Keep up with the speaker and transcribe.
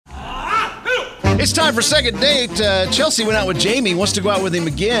It's time for second date. Chelsea went out with Jamie, wants to go out with him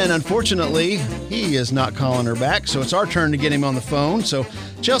again. Unfortunately, he is not calling her back, so it's our turn to get him on the phone. So,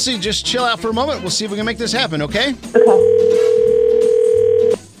 Chelsea, just chill out for a moment. We'll see if we can make this happen, okay?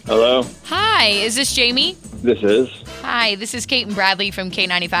 Hello, Hi, is this Jamie? this is Hi, this is Cait and Bradley from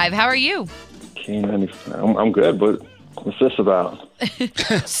K95. How are you? K95. I'm good, but what's this about?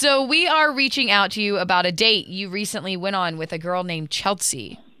 So we are reaching out to you about a date you recently went on with a girl named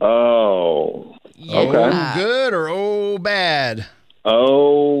Chelsea. Oh, okay. Oh, good or oh, bad?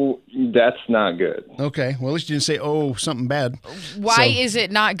 Oh, that's not good. Okay, well, at least you didn't say, oh, something bad. Why So- is it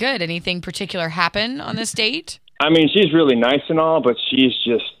not good? Anything particular happen on this date? I mean, she's really nice and all, but she's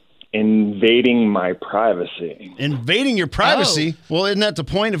just invading my privacy. Invading your privacy? Well, isn't that the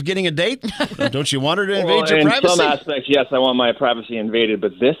point of getting a date? Don't you want her to invade Well, your in privacy? some aspects, yes, I want my privacy invaded,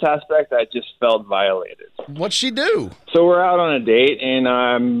 but this aspect, I just felt violated. What'd she do? So we're out on a date, and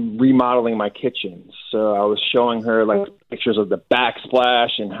I'm remodeling my kitchen. So I was showing her like pictures of the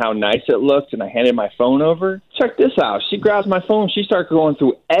backsplash and how nice it looked, and I handed my phone over. Check this out. She grabs my phone. She starts going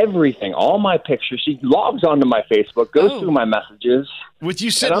through everything, all my pictures. She logs onto my Facebook, goes through my messages. With you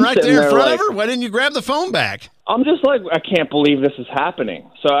sitting I'm right sitting there in there front like- of her? Why didn't you grab the phone back? I'm just like, I can't believe this is happening.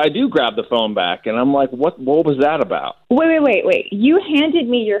 So I do grab the phone back, and I'm like, what was that about? Wait. You handed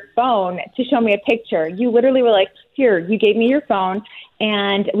me your phone to show me a picture. You literally were like, here, you gave me your phone,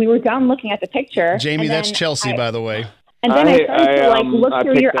 and we were done looking at the picture. Jamie, and that's then Chelsea, by the way. And then I started to look I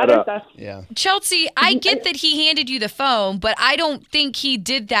through picked your that other up. stuff. Yeah. Chelsea, I get that he handed you the phone, but I don't think he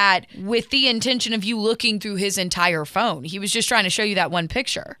did that with the intention of you looking through his entire phone. He was just trying to show you that one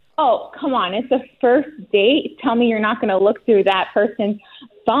picture. Oh, come on. It's the first date. Tell me you're not going to look through that person's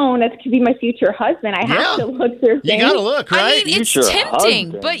phone. That could be my future husband. I have to look through things. You gotta look, right? I mean, it's Future tempting,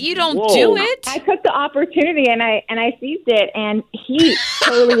 husband. but you don't Whoa. do it. I took the opportunity and I seized it, and he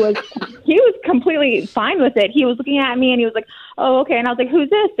he was completely fine with it. He was looking at me and he was like, oh, okay. And I was like, who's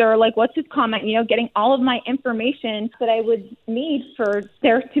this? Or like, what's his comment? You know, getting all of my information that I would need for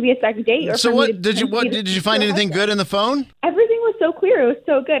there to be a second date. Or So for me what to did you find anything good in the phone? Everything was so clear. It was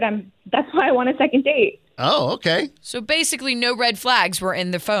so good. That's why I want a second date. Oh, okay. So basically, no red flags were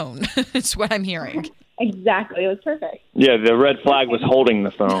in the phone. That's what I'm hearing. Exactly. It was perfect. Yeah, the red flag was holding the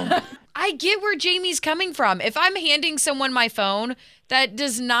phone. I get where Jamie's coming from. If I'm handing someone my phone, that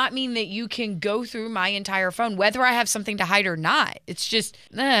does not mean that you can go through my entire phone, whether I have something to hide or not. It's just,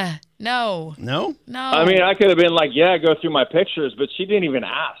 no. No? No. I mean, I could have been like, yeah, go through my pictures, but she didn't even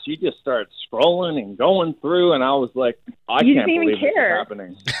ask. She just started scrolling and going through, and I was like, I You can't didn't even believe this is care.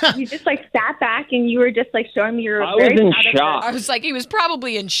 happening. You just like sat back and you were just like showing me your. I was in shock. I was like, he was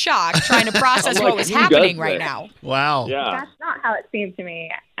probably in shock trying to process I'm what like, was who does happening right that? now. Wow. Yeah. That's not how it seemed to me.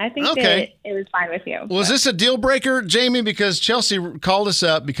 I think Okay. that it was fine with you. Was this a deal breaker, Jamie? Because Chelsea called us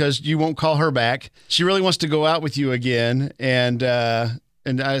up because you won't call her back. She really wants to go out with you again,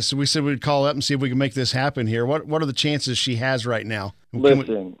 so we said we'd call up and see if we can make this happen here. What are the chances she has right now?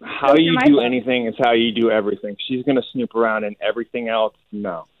 Listen, how you do anything is how you do everything. She's going to snoop around and everything else,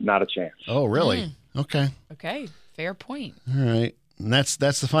 no, not a chance. Oh, really? Okay. Okay, fair point. All right. And that's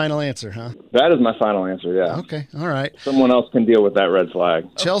the final answer, huh? That is my final answer, yeah. Okay. All right. Someone else can deal with that red flag.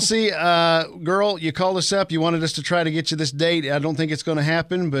 Chelsea, girl, you called us up. You wanted us to try to get you this date. I don't think it's going to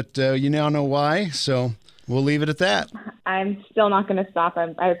happen, but you now know why. So we'll leave it at that. I'm still not going to stop.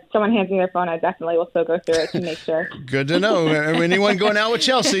 If someone hands me their phone, I definitely will still go through it to make sure. Good to know. Anyone going out with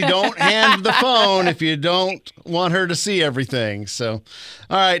Chelsea, don't hand the phone if you don't want her to see everything. So,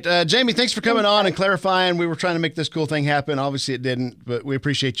 all right, Jamie, thanks for coming on and clarifying. We were trying to make this cool thing happen. Obviously, it didn't, but we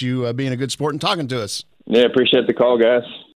appreciate you being a good sport and talking to us. Yeah, appreciate the call, guys.